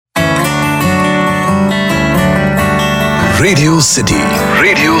Radio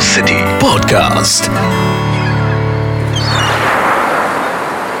city podcast.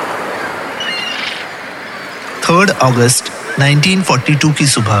 अगस्त 1942 की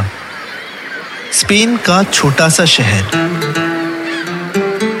सुबह, Spain का छोटा सा शहर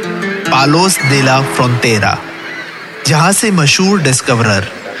पालोस दे ला फ्रोंटेरा, जहां से मशहूर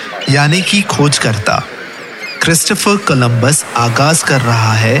डिस्कवरर यानी कि खोजकर्ता क्रिस्टोफर कोलंबस आगाज कर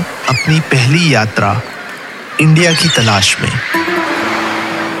रहा है अपनी पहली यात्रा इंडिया की तलाश में।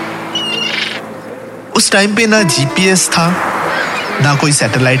 उस टाइम पे ना जीपीएस था, ना कोई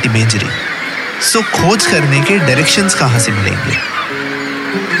सैटेलाइट इमेजरी, सो खोज करने के डायरेक्शंस कहां से मिलेंगे?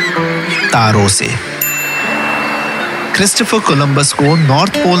 तारों से। क्रिस्टोफर कोलंबस को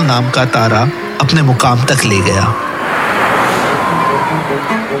नॉर्थ पोल नाम का तारा अपने मुकाम तक ले गया।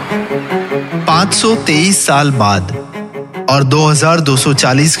 523 साल बाद और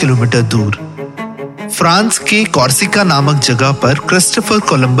 2240 किलोमीटर दूर फ्रांस के कॉर्सिका नामक जगह पर क्रिस्टोफर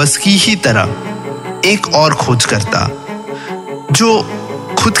कोलंबस की ही तरह एक और खोजकर्ता जो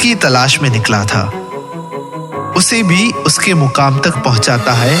खुद की तलाश में निकला था, उसे भी उसके मुकाम तक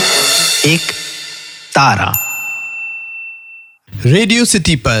पहुंचाता है एक तारा। रेडियो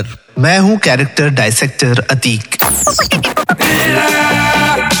सिटी पर मैं हूं character dissector Atiq.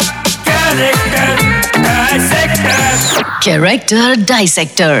 Character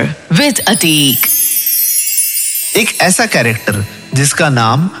dissector with Atiq. एक ऐसा कैरेक्टर जिसका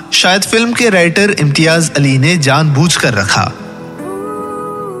नाम शायद फिल्म के राइटर इम्तियाज अली ने जानबूझकर रखा।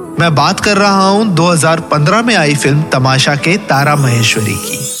 मैं बात कर रहा हूं 2015 में आई फिल्म तमाशा के तारा महेश्वरी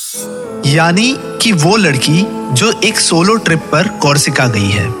की, यानी कि वो लड़की जो एक सोलो ट्रिप पर कॉर्सिका गई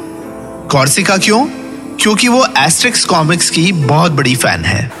है। कॉर्सिका क्यों? क्योंकि वो एस्ट्रिक्स कॉमिक्स की बहुत बड़ी फैन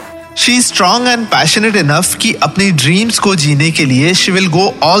है। She is strong and passionate enough कि अपनी ड्रीम्स को जीने के लिए she will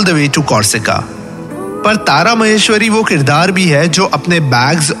go all the way to Corsica. पर तारा महेश्वरी वो किरदार भी है जो अपने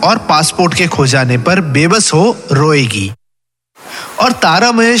बैग्स और पासपोर्ट के खो जाने पर बेबस हो रोएगी। और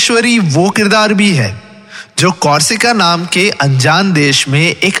तारा महेश्वरी वो किरदार भी है जो कॉर्सिका नाम के अनजान देश में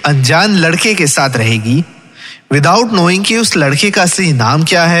एक अनजान लड़के के साथ रहेगी, विदाउट नोइंग कि उस लड़के का असली नाम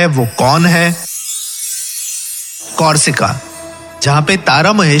क्या है, वो कौन है। कॉर्सिका, जहां पे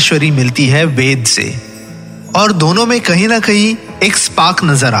तारा महेश्वरी मिलती है वेद से, और दोनों में कहीं ना कहीं एक स्पार्क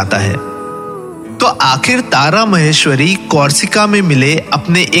नजर आता है। तो आखिर तारा महेश्वरी कॉर्सिका में मिले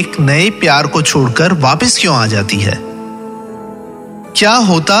अपने एक नए प्यार को छोड़कर वापस क्यों आ जाती है? क्या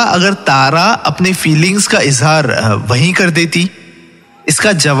होता अगर तारा अपने फीलिंग्स का इजहार वहीं कर देती?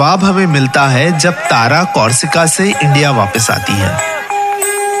 इसका जवाब हमें मिलता है जब तारा कॉर्सिका से इंडिया वापस आती है।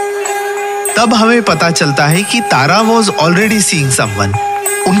 तब हमें पता चलता है कि Tara was already seeing someone,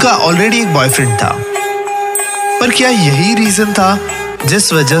 उनका ऑलरेडी एक बॉयफ्रेंड था। पर क्या यही रीजन था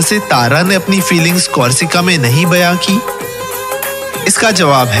जिस वजह से तारा ने अपनी फीलिंग्स कॉर्सिका में नहीं बयां की? इसका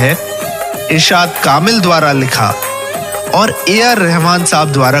जवाब है इरशाद कामिल द्वारा लिखा और AR रहमान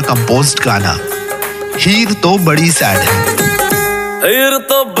साहब द्वारा कंपोज्ड गाना हीर तो बड़ी सैड है। हीर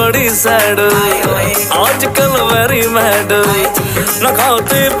तो बड़ी सैड आजकल वेरी मैड, न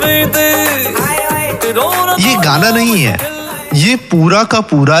खाते पीते। ये गाना नहीं है, ये पूरा का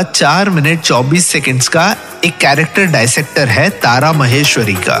पूरा 4 मिनट 24 सेकंड्स का एक कैरेक्टर डायसेक्टर है तारा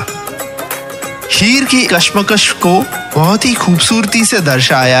महेश्वरी का। हीर की कश्मकश को बहुत ही खूबसूरती से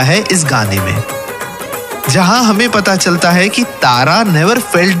दर्शाया है इस गाने में, जहां हमें पता चलता है कि Tara never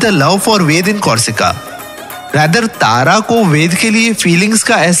felt the love for Ved in Corsica, rather Tara को वेद के लिए फीलिंग्स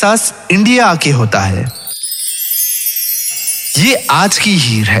का एहसास इंडिया आके होता है। ये आज की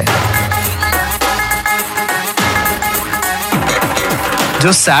हीर है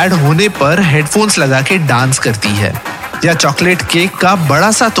जो सैड होने पर हेडफोन्स लगा के डांस करती है, या चॉकलेट केक का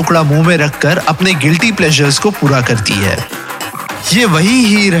बड़ा सा टुकड़ा मुंह में रखकर अपने गिल्टी प्लेजर्स को पूरा करती है। ये वही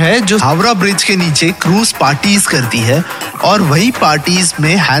हीर है जो हावड़ा ब्रिज के नीचे क्रूज पार्टीज करती है और वही पार्टीज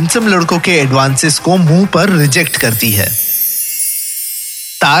में हैंडसम लड़कों के एडवांसेस को मुंह पर रिजेक्ट करती है।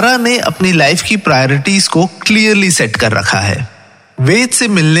 तारा ने अपनी लाइफ की प्रायोरिटीज को क्लियरली सेट कर रखा है। वेद से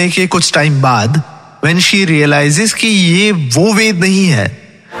मिलने के कुछ टाइम बाद when she realizes कि ये वो वेद नहीं है,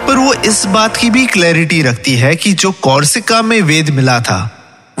 पर वो इस बात की भी क्लैरिटी रखती है कि जो कॉर्सिका में वेद मिला था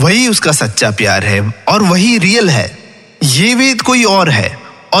वही उसका सच्चा प्यार है और वही रियल है। ये वेद कोई और है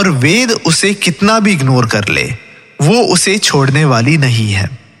और वेद उसे कितना भी इग्नोर कर ले, वो उसे छोड़ने वाली नहीं है।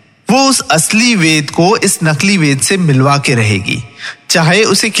 वो उस असली वेद को इस नकली वेद से मिलवा के रहेगी, चाहे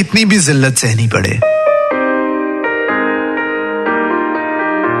उसे कितनी भी जिल्लत सहनी पड़े।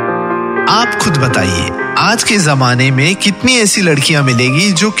 आप खुद बताइए, आज के जमाने में कितनी ऐसी लड़कियां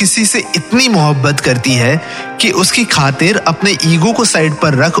मिलेगी जो किसी से इतनी मोहब्बत करती है कि उसकी खातिर अपने ईगो को साइड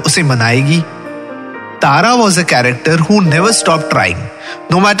पर रख उसे मनाएगी? Tara was a character who never stopped trying,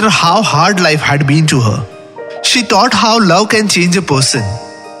 no matter how hard life had been to her. She taught how love can change a person,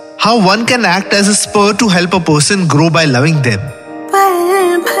 how one can act as a spur to help a person grow by loving them. पल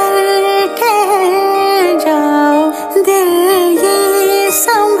भर ठहर जाओ, दिल ये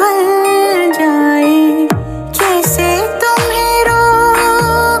संभल जाए, कैसे तुम्हें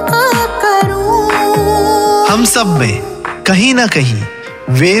रोक करूं। हम सब में कहीं ना कहीं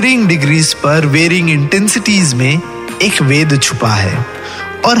वेरिंग डिग्रीज पर वेरिंग इंटेंसिटीज में एक वेद छुपा है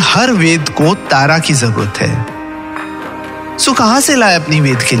और हर वेद को तारा की जरूरत है। सो कहां से लाए अपनी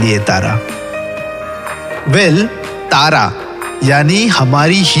वेद के लिए तारा? वेल, तारा यानी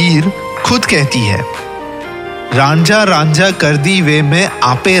हमारी हीर खुद कहती है, रांझा रांझा कर दी वे मैं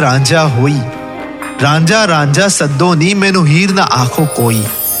आपे रांझा होई, रांझा रांझा सद्दो नी मैनू हीर ना आखो कोई।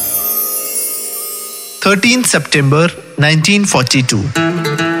 13 सितंबर 1942।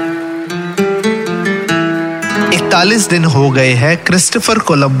 41 दिन हो गए हैं क्रिस्टोफर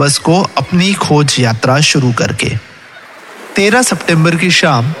कोलंबस को अपनी खोज यात्रा शुरू करके। 13 सितंबर की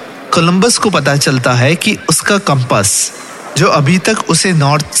शाम कोलंबस को पता चलता है कि उसका कंपास, जो अभी तक उसे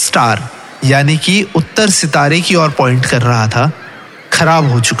नॉर्थ स्टार यानी कि उत्तर सितारे की ओर पॉइंट कर रहा था,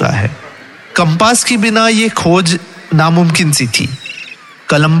 खराब हो चुका है। कंपास के बिना ये खोज नामुमकिन सी थी।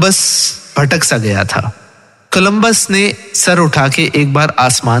 कोलंबस भटक सा गया था। कोलंबस ने सर उठा के एक बार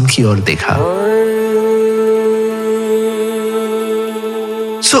आसमान की ओर देखा।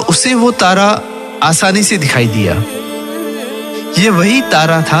 सो उसे वो तारा आसानी से दिखाई दिया। ये वही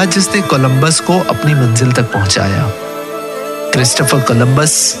तारा था जिसने कोलंबस को अपनी मंजिल तक पहुंचाया। क्रिस्टोफर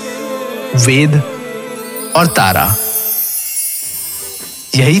कोलंबस, वेद और तारा,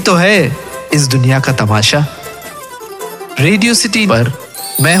 यही तो है इस दुनिया का तमाशा। रेडियो सिटी पर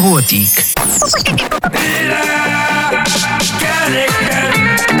मैं हूं Atiq.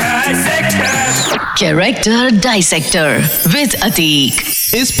 Character dissector with Atiq.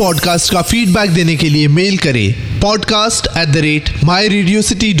 इस पॉडकास्ट का फीडबैक देने के लिए मेल करें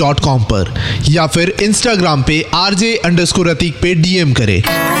podcast@myradiocity.com पर या फिर इंस्टाग्राम पे RJ_Atik पे DM करें।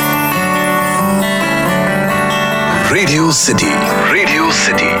 Radio city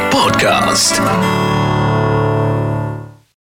podcast.